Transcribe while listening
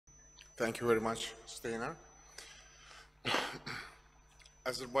Thank you very much, Steiner.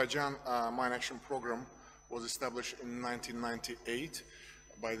 Azerbaijan Mine Action Program was established in 1998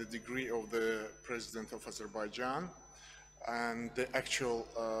 by the decree of the President of Azerbaijan, and the actual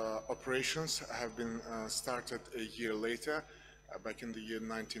operations have been started a year later, back in the year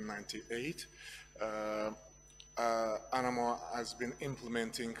 1998. ANAMA has been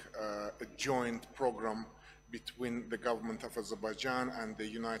implementing a joint program between the government of Azerbaijan and the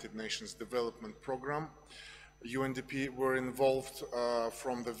United Nations Development Program. UNDP were involved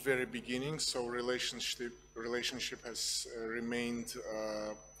from the very beginning, so relationship has remained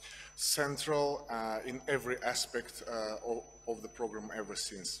central in every aspect of the program ever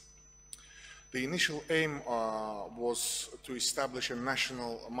since. The initial aim was to establish a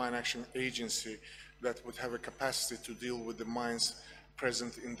national mine action agency that would have a capacity to deal with the mines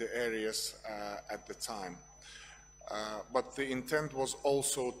present in the areas at the time. But the intent was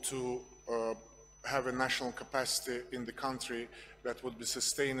also to have a national capacity in the country that would be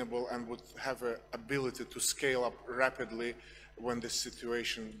sustainable and would have an ability to scale up rapidly when the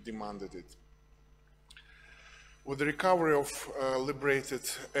situation demanded it. With the recovery of liberated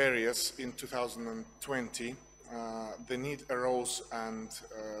areas in 2020, the need arose, and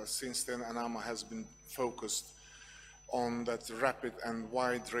since then ANAMA has been focused on that rapid and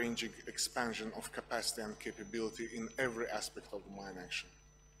wide-ranging expansion of capacity and capability in every aspect of the mine action,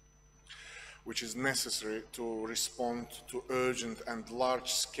 which is necessary to respond to urgent and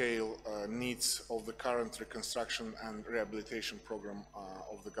large-scale needs of the current reconstruction and rehabilitation program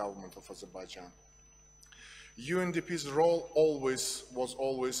of the government of Azerbaijan. UNDP's role was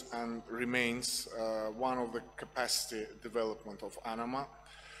always and remains one of the capacity development of ANAMA.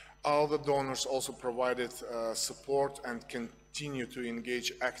 Other donors also provided support and continue to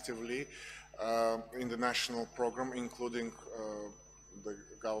engage actively in the national program, including the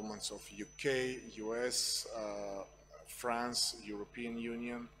governments of UK, US, France, European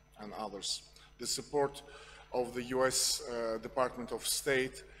Union, and others. The support of the US Department of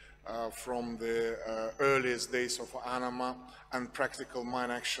State from the earliest days of ANAMA and practical mine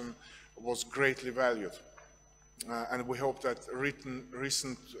action was greatly valued. And we hope that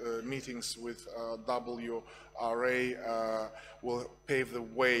recent meetings with WRA will pave the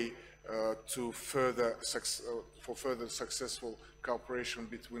way for further successful cooperation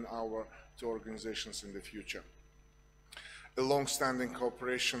between our two organizations in the future. A long-standing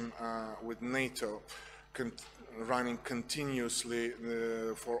cooperation with NATO running continuously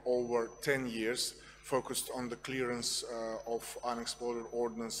for over 10 years, focused on the clearance of unexploded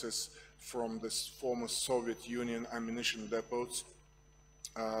ordnances from the former Soviet Union ammunition depots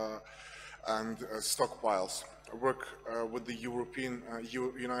and stockpiles. Work with the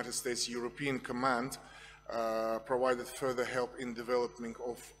United States European Command provided further help in development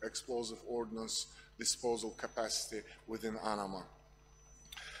of explosive ordnance disposal capacity within ANAMA.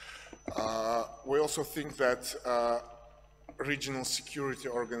 We also think that regional security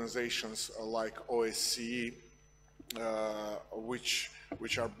organizations like OSCE,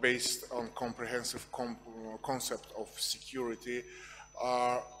 which are based on comprehensive concept of security,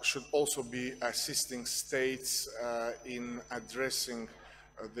 should also be assisting states in addressing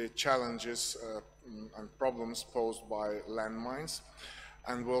the challenges and problems posed by landmines.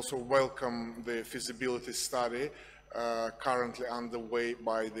 And we also welcome the feasibility study currently underway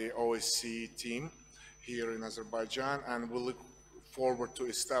by the OSCE team here in Azerbaijan, and we look forward to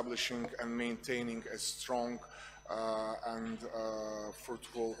establishing and maintaining a strong and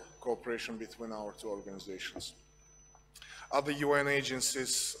fruitful cooperation between our two organizations. Other UN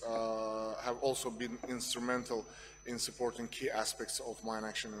agencies have also been instrumental in supporting key aspects of mine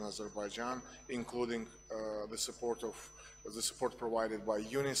action in Azerbaijan, including the support provided by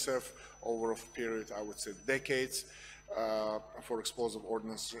UNICEF over a period, I would say, decades, for explosive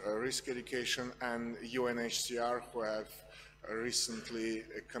ordnance risk education, and UNHCR, who have recently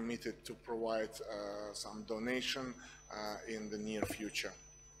committed to provide some donation in the near future.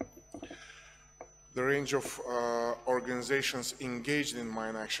 The range of organizations engaged in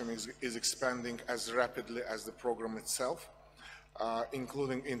mine action is expanding as rapidly as the program itself,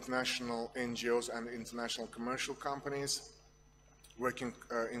 including international NGOs and international commercial companies, working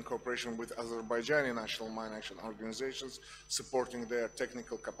in cooperation with Azerbaijani national mine action organizations, supporting their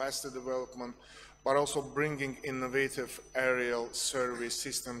technical capacity development, but also bringing innovative aerial survey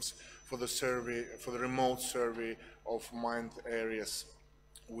systems for the remote survey of mined areas,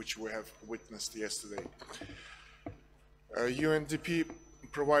 which we have witnessed yesterday. UNDP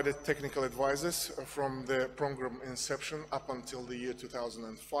provided technical advices from the program inception up until the year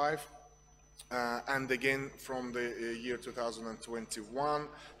 2005, and again from the year 2021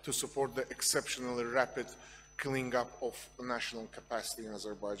 to support the exceptionally rapid cleaning up of national capacity in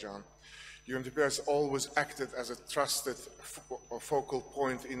Azerbaijan. UNDP has always acted as a trusted focal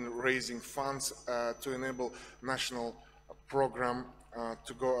point in raising funds to enable national program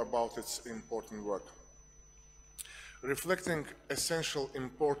to go about its important work. Reflecting essential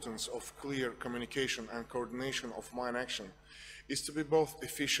importance of clear communication and coordination of mine action is to be both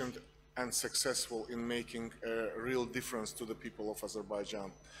efficient and successful in making a real difference to the people of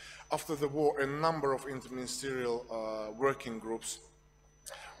Azerbaijan. After the war, a number of interministerial working groups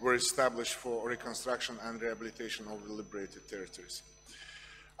were established for reconstruction and rehabilitation of the liberated territories.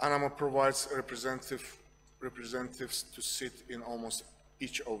 ANAMA provides representatives to sit in almost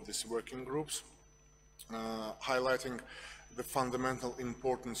each of these working groups, highlighting the fundamental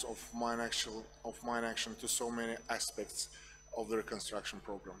importance of mine action to so many aspects of the reconstruction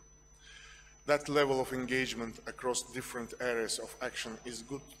program. That level of engagement across different areas of action is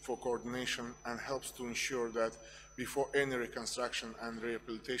good for coordination and helps to ensure that before any reconstruction and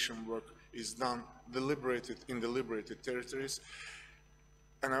rehabilitation work is done in the liberated territories,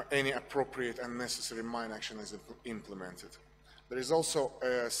 and any appropriate and necessary mine action is implemented. There is also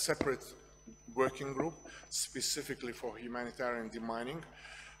a separate working group specifically for humanitarian demining.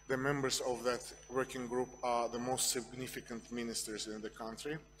 The members of that working group are the most significant ministers in the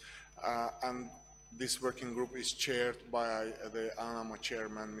country, and this working group is chaired by the ANAMA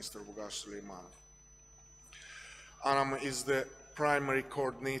chairman, Mr. Bugar Suleymanov. ANAMA is the primary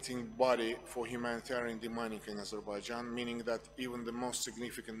coordinating body for humanitarian demining in Azerbaijan, meaning that even the most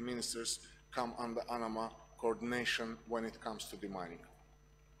significant ministers come under ANAMA coordination when it comes to demining.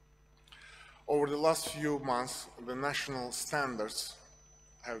 Over the last few months, the national standards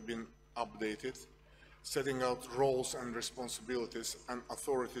have been updated, setting out roles and responsibilities and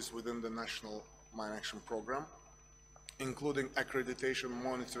authorities within the National Mine Action Program, including accreditation,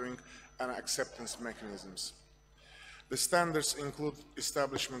 monitoring, and acceptance mechanisms. The standards include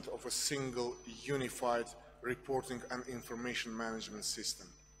establishment of a single, unified reporting and information management system.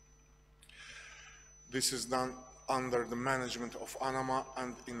 This is done under the management of ANAMA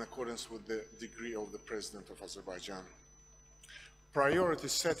and in accordance with the decree of the President of Azerbaijan. Priority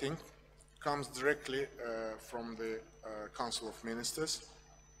setting comes directly from the Council of Ministers,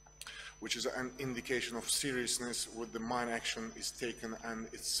 which is an indication of seriousness with the mine action is taken and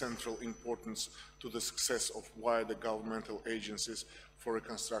its central importance to the success of wider governmental agencies for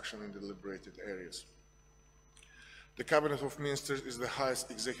reconstruction in the liberated areas. The Cabinet of Ministers is the highest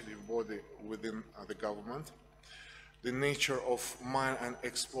executive body within the government. The nature of mine and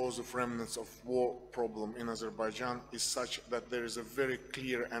explosive remnants of war problem in Azerbaijan is such that there is a very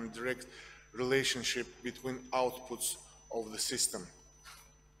clear and direct relationship between outputs of the system,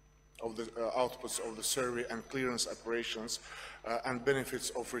 outputs of the survey and clearance operations and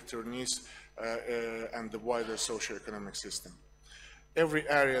benefits of returnees and the wider socio-economic system. Every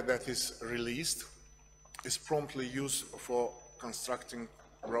area that is released is promptly used for constructing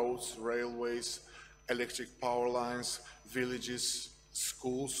roads, railways, electric power lines, villages,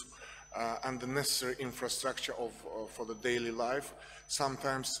 schools, and the necessary infrastructure for the daily life,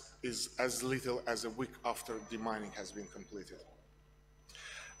 sometimes is as little as a week after demining has been completed.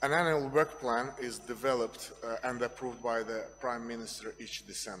 An annual work plan is developed and approved by the Prime Minister each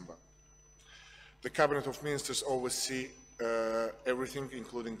December. The Cabinet of Ministers oversee everything,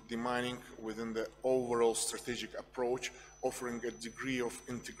 including demining, within the overall strategic approach, offering a degree of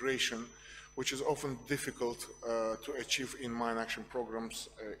integration which is often difficult to achieve in mine action programs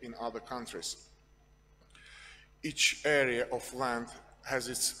in other countries. Each area of land has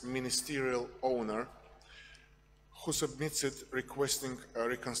its ministerial owner who submits it requesting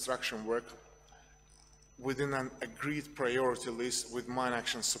reconstruction work within an agreed priority list with mine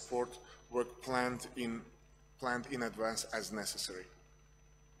action support work planned in advance as necessary.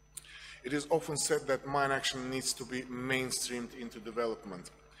 It is often said that mine action needs to be mainstreamed into development.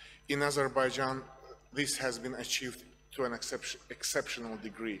 In Azerbaijan, this has been achieved to an exceptional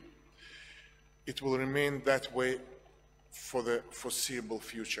degree. It will remain that way for the foreseeable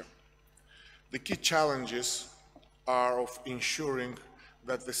future. The key challenges are of ensuring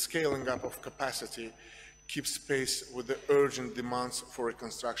that the scaling up of capacity keeps pace with the urgent demands for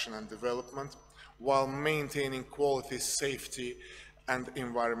reconstruction and development, while maintaining quality, safety, and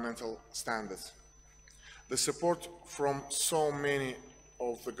environmental standards. The support from so many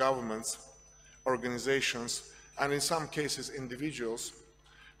of the governments, organizations, and in some cases individuals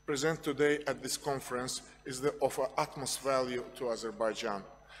present today at this conference is of utmost value to Azerbaijan.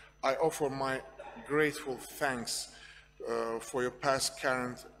 I offer my grateful thanks for your past,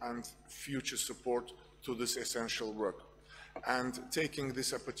 current, and future support to this essential work. And taking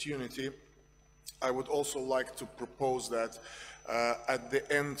this opportunity, I would also like to propose that at the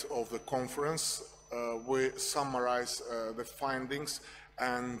end of the conference, we summarize the findings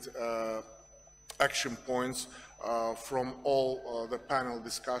and action points from all the panel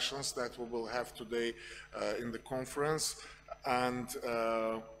discussions that we will have today in the conference, and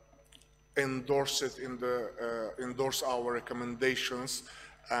endorse it in the endorse our recommendations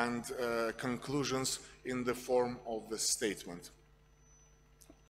and conclusions in the form of the statement.